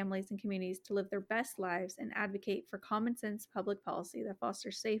uplifting families and communities to live their best lives and advocate for common sense public policy that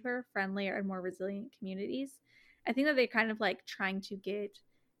fosters safer, friendlier, and more resilient communities. I think that they're kind of like trying to get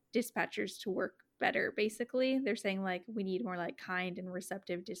dispatchers to work better, basically. They're saying like we need more like kind and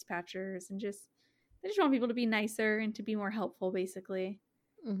receptive dispatchers and they just want people to be nicer and to be more helpful, basically.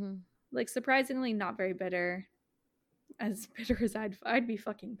 Mm-hmm. Like surprisingly not very bitter. As bitter as I'd be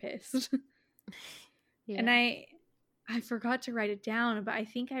fucking pissed. Yeah. And I forgot to write it down, but I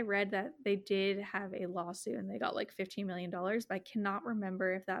think I read that they did have a lawsuit and they got like $15 million, but I cannot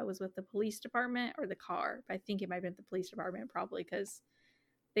remember if that was with the police department or the car. But I think it might have been the police department probably because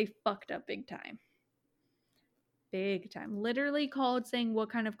they fucked up big time. Big time. Literally called saying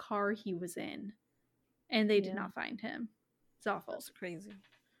what kind of car he was in. And they did not find him. It's awful. That's crazy.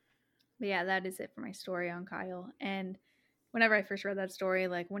 But yeah, that is it for my story on Kyle. And whenever I first read that story,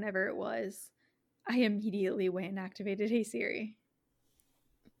 like whenever it was, I immediately went and activated Hey Siri.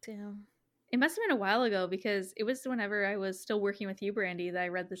 Damn. It must have been a while ago because it was whenever I was still working with you, Brandy, that I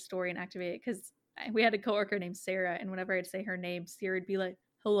read the story and activated it because we had a coworker named Sarah, and whenever I'd say her name, Siri would be like,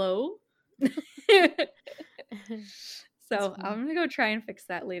 "Hello?" So I'm going to go try and fix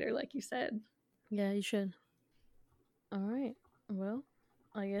that later, like you said. Yeah, you should. All right. Well,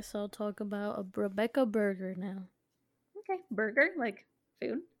 I guess I'll talk about a Rebecca burger now. Okay. Burger? Like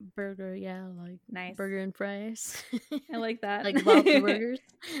food? Burger, yeah. Like nice. Burger and fries. I like that. Like Bob's Burgers?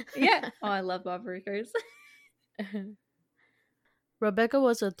 Yeah. Oh, I love Bob Burgers. Rebecca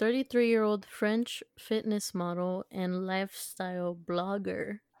was a 33-year-old French fitness model and lifestyle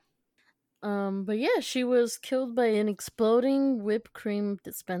blogger. But yeah, she was killed by an exploding whipped cream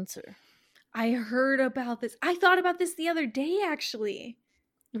dispenser. I heard about this. I thought about this the other day, actually.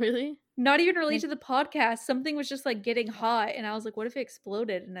 Really? Not even related to the podcast. Something was just like getting hot, and I was like, what if it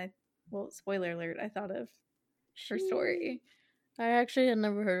exploded? And well, spoiler alert, I thought of her story. I actually had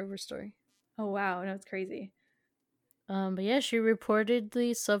never heard of her story. Oh, wow. No, it's crazy. But yeah, she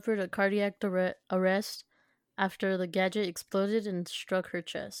reportedly suffered a cardiac arrest after the gadget exploded and struck her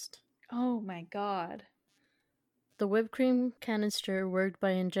chest. Oh my god. The whipped cream canister worked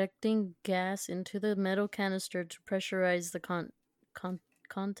by injecting gas into the metal canister to pressurize the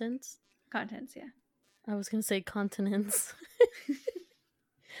contents? Contents, yeah. I was going to say continents.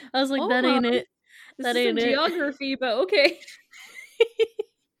 I was like, that ain't it. That ain't it. Geography, but okay.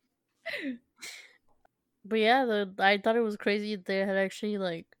 But yeah, I thought it was crazy they had actually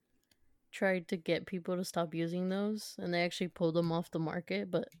like tried to get people to stop using those, and they actually pulled them off the market.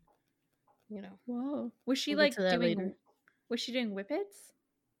 But you know, whoa, was she like doing? Was she doing whippets?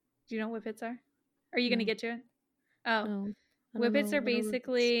 Do you know what whippets are? Are you gonna No. get to it? Oh, No. I don't whippets know are what are whippets.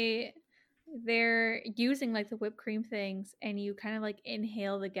 basically they're using like the whipped cream things, and you kind of like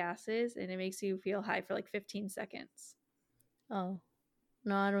inhale the gases, and it makes you feel high for like 15 seconds. Oh.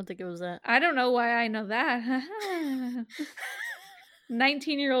 No, I don't think it was that. I don't know why I know that.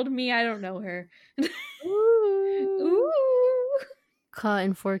 19-year-old me, I don't know her. Ooh. Caught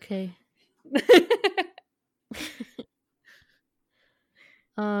in 4K.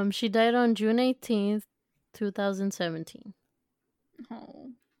 She died on June 18th, 2017. Oh.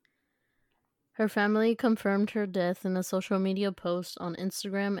 Her family confirmed her death in a social media post on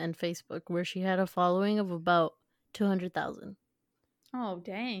Instagram and Facebook, where she had a following of about 200,000. Oh,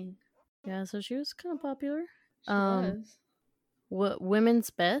 dang. Yeah, so she was kind of popular. She was. Women's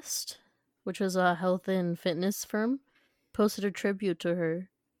Best, which was a health and fitness firm, posted a tribute to her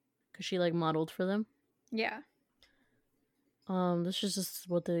because she like modeled for them. Yeah. This is just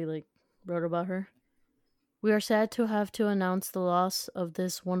what they like wrote about her. We are sad to have to announce the loss of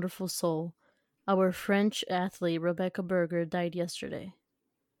this wonderful soul. Our French athlete Rebecca Berger died yesterday.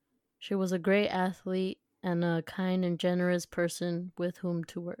 She was a great athlete and a kind and generous person with whom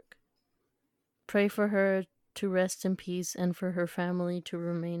to work. Pray for her to rest in peace and for her family to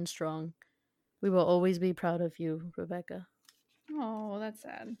remain strong. We will always be proud of you, Rebecca. Oh, that's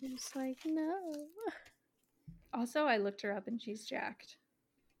sad. It's like, no. Also, I looked her up and she's jacked.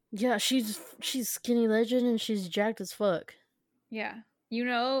 Yeah, she's skinny legend and she's jacked as fuck. Yeah. You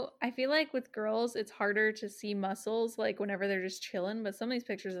know, I feel like with girls, it's harder to see muscles like whenever they're just chilling, but some of these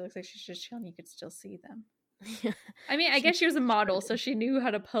pictures, it looks like she's just chilling. You could still see them. Yeah. I mean, I guess she was a model, so she knew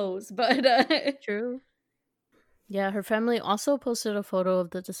how to pose, but True. Yeah, her family also posted a photo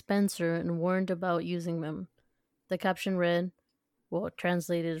of the dispenser and warned about using them. The caption read, well,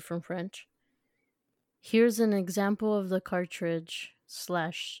 translated from French, "Here's an example of the cartridge /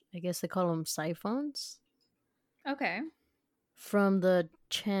 I guess they call them siphons, okay. from the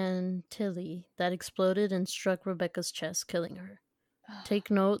Chantilly that exploded and struck Rebecca's chest, killing her.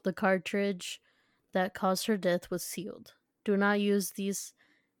 Take note, the cartridge that caused her death was sealed. Do not use these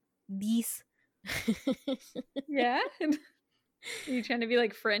Yeah? Are you trying to be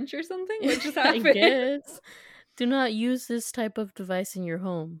like French or something? What just I happened? guess. Do not use this type of device in your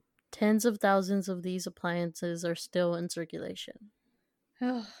home. Tens of thousands of these appliances are still in circulation."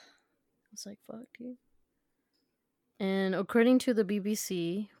 I was like, fuck, dude. And according to the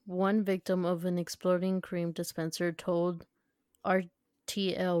BBC, one victim of an exploding cream dispenser told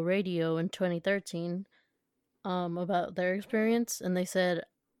RTL Radio in 2013 about their experience, and they said,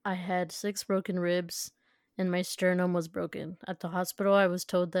 "I had 6 broken ribs and my sternum was broken. At the hospital, I was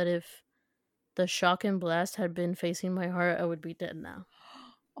told that if the shock and blast had been facing my heart, I would be dead now."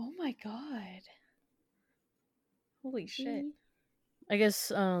 Oh my god. Holy shit. I guess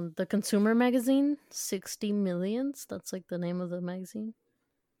the consumer magazine, 60 Millions, that's like the name of the magazine,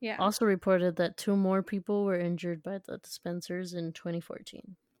 Yeah. also reported that 2 more people were injured by the dispensers in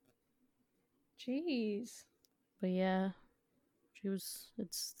 2014. Jeez. But yeah,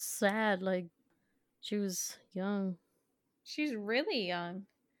 it's sad, like, she was young. She's really young.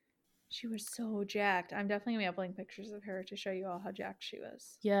 She was so jacked. I'm definitely gonna be uploading pictures of her to show you all how jacked she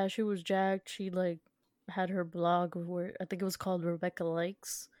was. Yeah, she was jacked. She like had her blog where I think it was called Rebecca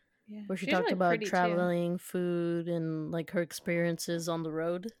Likes, Yeah. where she She's talked really about pretty, too. traveling, food, and like her experiences on the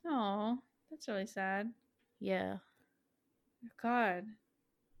road. Oh, that's really sad. Yeah. God.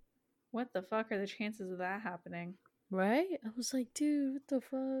 What the fuck are the chances of that happening? Right? I was like, dude, what the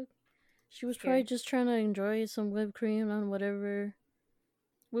fuck? She was Scary. probably just trying to enjoy some whipped cream on whatever.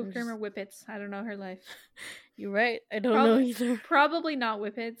 Whipped cream just- or whippets. I don't know her life. You're right. I don't know either. Probably not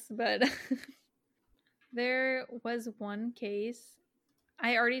whippets, but there was one case.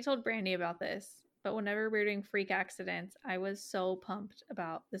 I already told Brandy about this, but whenever we were doing freak accidents, I was so pumped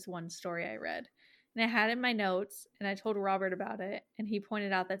about this one story I read. And I had it in my notes, and I told Robert about it, and he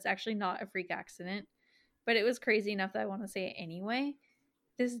pointed out that's actually not a freak accident, but it was crazy enough that I want to say it anyway.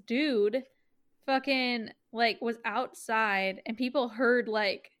 This dude fucking like was outside, and people heard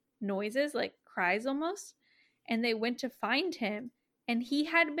like noises, like cries almost, and they went to find him, and he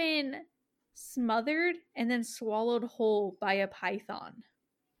had been smothered and then swallowed whole by a python.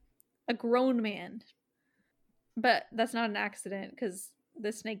 A grown man. But that's not an accident because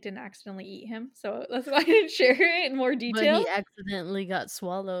the snake didn't accidentally eat him. So that's why I didn't share it in more detail. But he accidentally got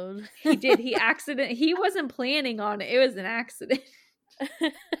swallowed. He did. He wasn't planning on it. It was an accident.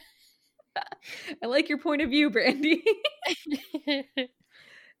 I like your point of view, Brandy.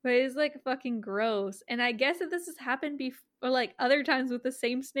 But it's like fucking gross. And I guess that this has happened before, like other times with the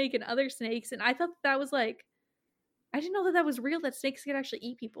same snake and other snakes. And I thought that was like, I didn't know that was real, that snakes could actually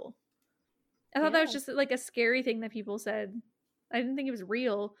eat people. I thought that was Yeah. just like a scary thing that people said. I didn't think it was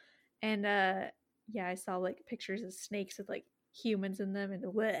real. And yeah, I saw like pictures of snakes with like humans in them, and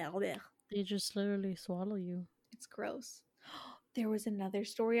They just literally swallow you. it's gross. There was another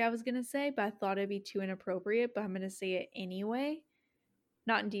story I was gonna say, but I thought it'd be too inappropriate, but I'm gonna say it anyway.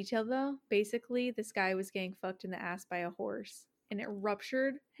 Not in detail though. Basically, this guy was getting fucked in the ass by a horse, and it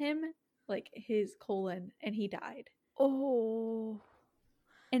ruptured him, like his colon, and he died. Oh.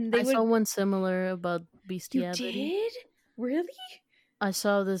 And they I would. saw one similar about You bestiality. did? Really? I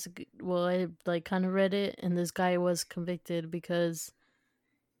saw this. Well, I like kind of read it, and this guy was convicted because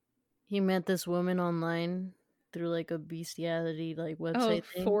he met this woman online through like a bestiality like Oh, website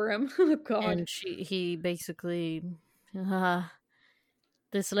thing, forum. Oh God. and he basically,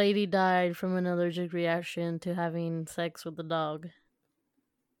 this lady died from an allergic reaction to having sex with the dog.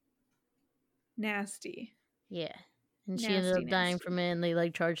 Nasty. Yeah, and she ended Nasty, up dying nasty. from it, and they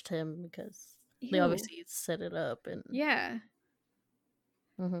like charged him because they Ew. obviously set it up and Yeah.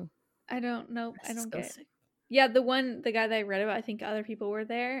 Mhm. I don't know. That's I don't get. disgusting. Yeah, the guy that I read about, I think other people were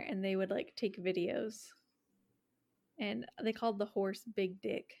there, and they would like take videos, and they called the horse Big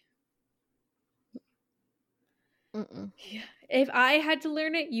Dick. Mm-mm. Yeah. If I had to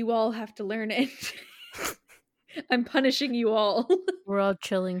learn it, you all have to learn it. I'm punishing you all. We're all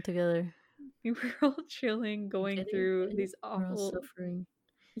chilling together. We were all chilling, going Get it? through Get it? these We're all awful. suffering.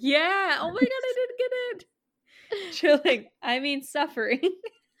 Yeah. Oh my God, I didn't get it. Chilling. I mean suffering.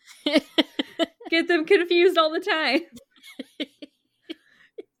 Get them confused all the time.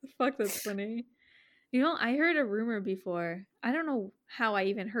 Fuck, that's funny. You know, I heard a rumor before. I don't know how I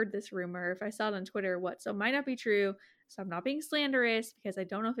even heard this rumor, if I saw it on Twitter or what. So it might not be true. So I'm not being slanderous because I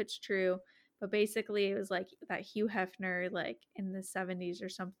don't know if it's true. But basically, it was like that Hugh Hefner, like in the 70s or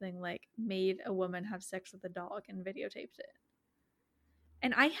something, like made a woman have sex with a dog and videotaped it.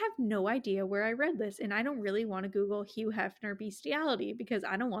 And I have no idea where I read this. And I don't really want to Google Hugh Hefner bestiality because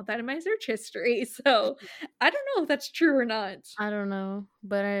I don't want that in my search history. So I don't know if that's true or not. I don't know,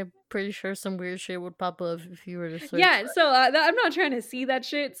 but I'm pretty sure some weird shit would pop up if you were to search. Yeah, that. so I'm not trying to see that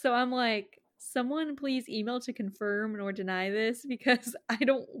shit. So I'm like, someone please email to confirm or deny this because I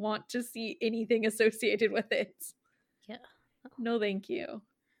don't want to see anything associated with it. Yeah. No, thank you.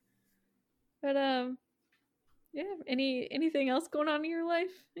 But yeah. Anything else going on in your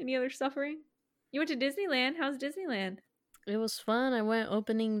life? Any other suffering? You went to Disneyland. How's Disneyland? It was fun. I went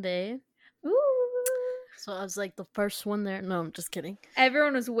opening day. Ooh. So I was like the first one there. No, I'm just kidding.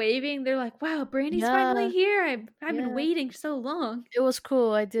 Everyone was waving. They're like, "Wow, Brandy's Yeah. finally here. I've Yeah. been waiting so long." It was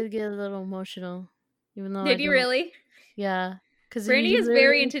cool. I did get a little emotional, even though. Did you really? Yeah, because Brandy is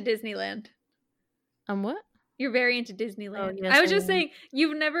very into Disneyland. What? You're very into Disneyland. yes, I was I just am. saying,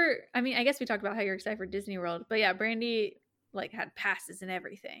 you've never. I mean, I guess we talked about how you're excited for Disney World, but yeah, Brandy like had passes and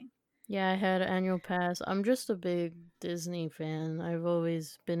everything. Yeah, I had an annual pass. I'm just a big Disney fan. I've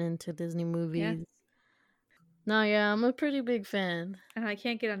always been into Disney movies. No, yeah, I'm a pretty big fan. And I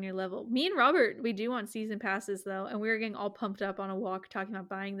can't get on your level. Me and Robert, we do want season passes though, and we were getting all pumped up on a walk talking about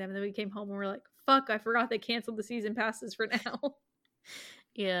buying them. And then we came home and we're like, "Fuck! I forgot they canceled the season passes for now."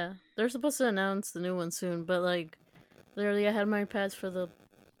 Yeah, they're supposed to announce the new one soon, but like, literally, I had my pass for the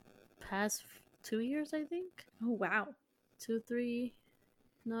past 2 years, I think. Oh wow! 2, 3.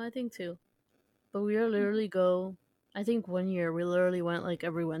 No, I think 2. But we literally go. I think 1 year we literally went like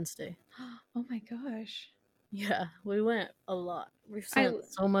every Wednesday. Oh my gosh, Yeah, we went a lot. We spent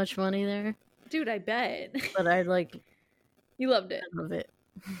so much money there. dude! I bet. But I like. You loved it. I love it.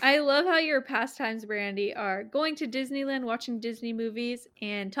 I love how your pastimes, Brandy, are going to Disneyland, watching Disney movies,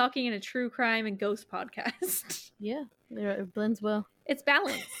 and talking in a true crime and ghost podcast. Yeah, it blends well. It's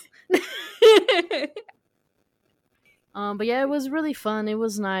balance. But yeah, it was really fun. It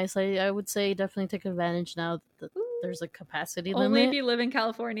was nice. I would say definitely take advantage now that there's a capacity limit. Only if you live in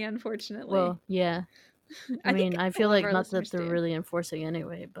California, unfortunately. Well, yeah. I mean, I feel like not that they're really enforcing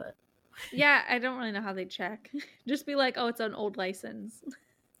anyway, but yeah, I don't really know how they check. Just be like, oh, it's an old license.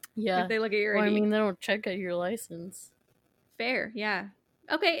 yeah. If they look at your well, ID. I mean, they don't check out your license. Fair, yeah.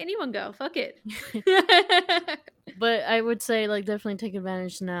 Okay, anyone go. Fuck it. But I would say, like, definitely take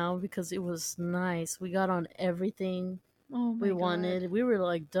advantage now because it was nice. We got on everything we wanted. We were,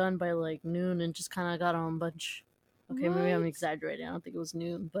 like, done by, like, noon and just kind of got on a bunch. Okay, maybe I'm exaggerating. I don't think it was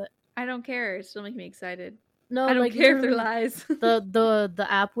noon, but I don't care. It still makes me excited. no, I don't like, care if they're lies. the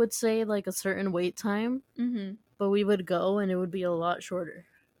app would say, like, a certain wait time, Mm-hmm. but we would go and it would be a lot shorter.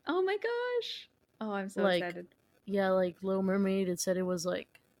 Oh my gosh. Oh, I'm so Like, excited. Yeah, like Little Mermaid, it said it was like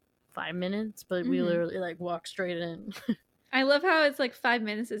 5 minutes, but we literally like walked straight in. I love how it's like 5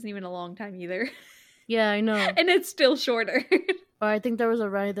 minutes isn't even a long time either. Yeah, I know. And it's still shorter. Or I think there was a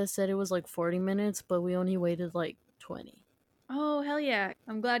ride that said it was like 40 minutes, but we only waited like 20. Oh, hell yeah.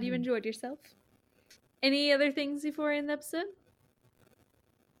 I'm glad you enjoyed yourself. Any other things before I end the episode?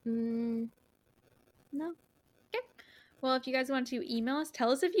 Mm, No? Okay. Well, if you guys want to email us,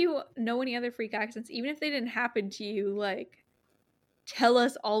 tell us if you know any other freak accidents, even if they didn't happen to you, like, tell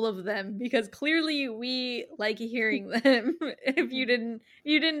us all of them, because clearly we like hearing them if you didn't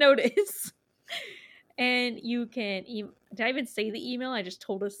notice. And you can did I even say the email? I just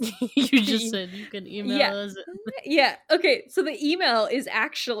told us. you just said you can email us. Yeah. Okay. So the email is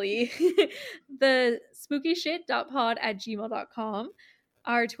actually the spookyshit.pod@gmail.com.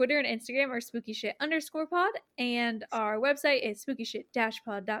 Our Twitter and Instagram are spookyshit_pod, and our website is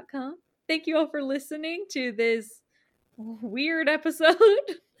spookyshit-pod.com. Thank you all for listening to this weird episode.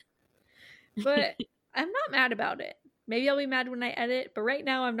 But I'm not mad about it. Maybe I'll be mad when I edit, but right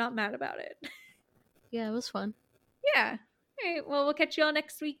now I'm not mad about it. Yeah, it was fun. Yeah. All right. Well, we'll catch you all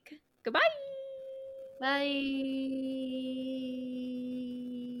next week. Goodbye. Bye.